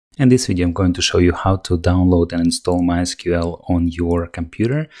In this video, I'm going to show you how to download and install MySQL on your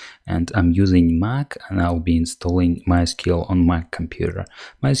computer. And I'm using Mac and I'll be installing MySQL on Mac computer.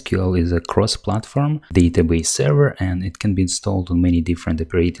 MySQL is a cross-platform database server and it can be installed on many different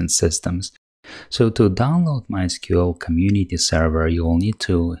operating systems. So to download MySQL community server, you will need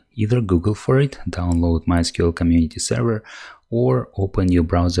to either Google for it, download MySQL community server, or open your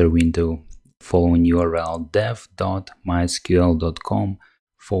browser window following URL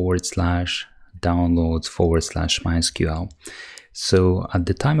dev.mysql.com/downloads/MySQL. So at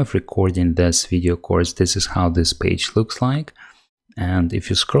the time of recording this video course, this is how this page looks like. And if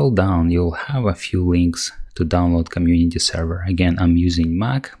you scroll down, you'll have a few links to download community server. Again, I'm using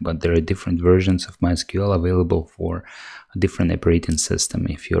Mac, but there are different versions of MySQL available for a different operating system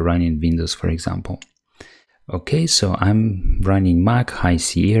if you're running Windows, for example. Okay, so I'm running Mac High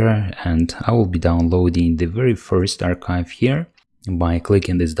Sierra and I will be downloading the very first archive here by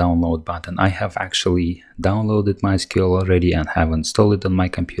clicking this download button. I have actually downloaded MySQL already and have installed it on my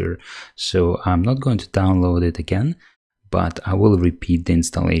computer, so I'm not going to download it again, but I will repeat the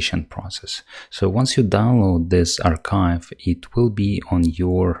installation process. So once you download this archive, it will be on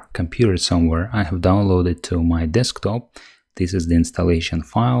your computer somewhere. I have downloaded to my desktop. This is the installation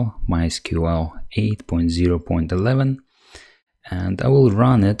file, MySQL 8.0.11, and I will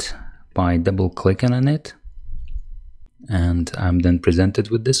run it by double clicking on it. And I'm then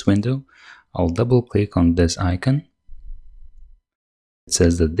presented with this window. I'll double click on this icon. It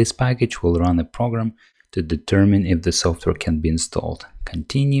says that this package will run a program to determine if the software can be installed.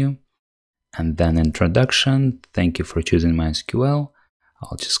 Continue, and then introduction. Thank you for choosing MySQL.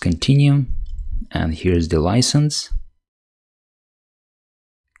 I'll just continue, and here's the license.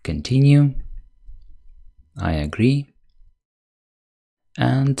 Continue, I agree,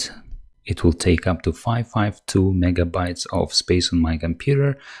 and it will take up to 552 megabytes of space on my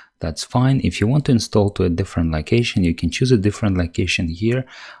computer. That's fine. If you want to install to a different location, you can choose a different location here.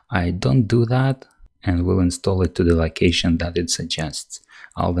 I don't do that and will install it to the location that it suggests.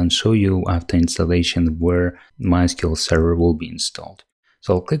 I'll then show you after installation where MySQL server will be installed.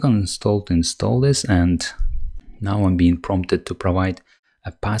 So I'll click on install to install this, and now I'm being prompted to provide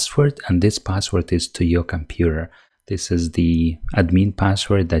a password, and this password is to your computer. This is the admin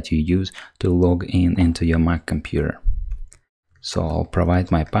password that you use to log in into your Mac computer. So I'll provide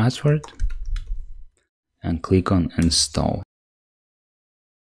my password and click on install.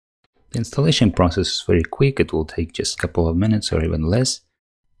 The installation process is very quick. It will take just a couple of minutes or even less.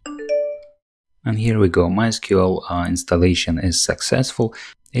 And here we go. MySQL installation is successful.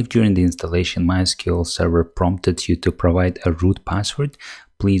 If during the installation MySQL server prompted you to provide a root password,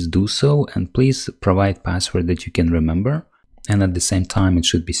 please do so, and please provide password that you can remember, and at the same time it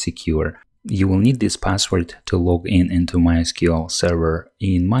should be secure. You will need this password to log in into MySQL server.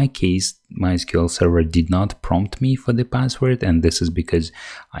 In my case, MySQL server did not prompt me for the password, and this is because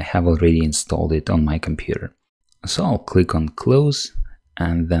I have already installed it on my computer. So I'll click on close,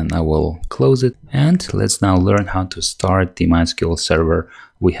 and then I will close it. And let's now learn how to start the MySQL server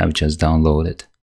we have just downloaded.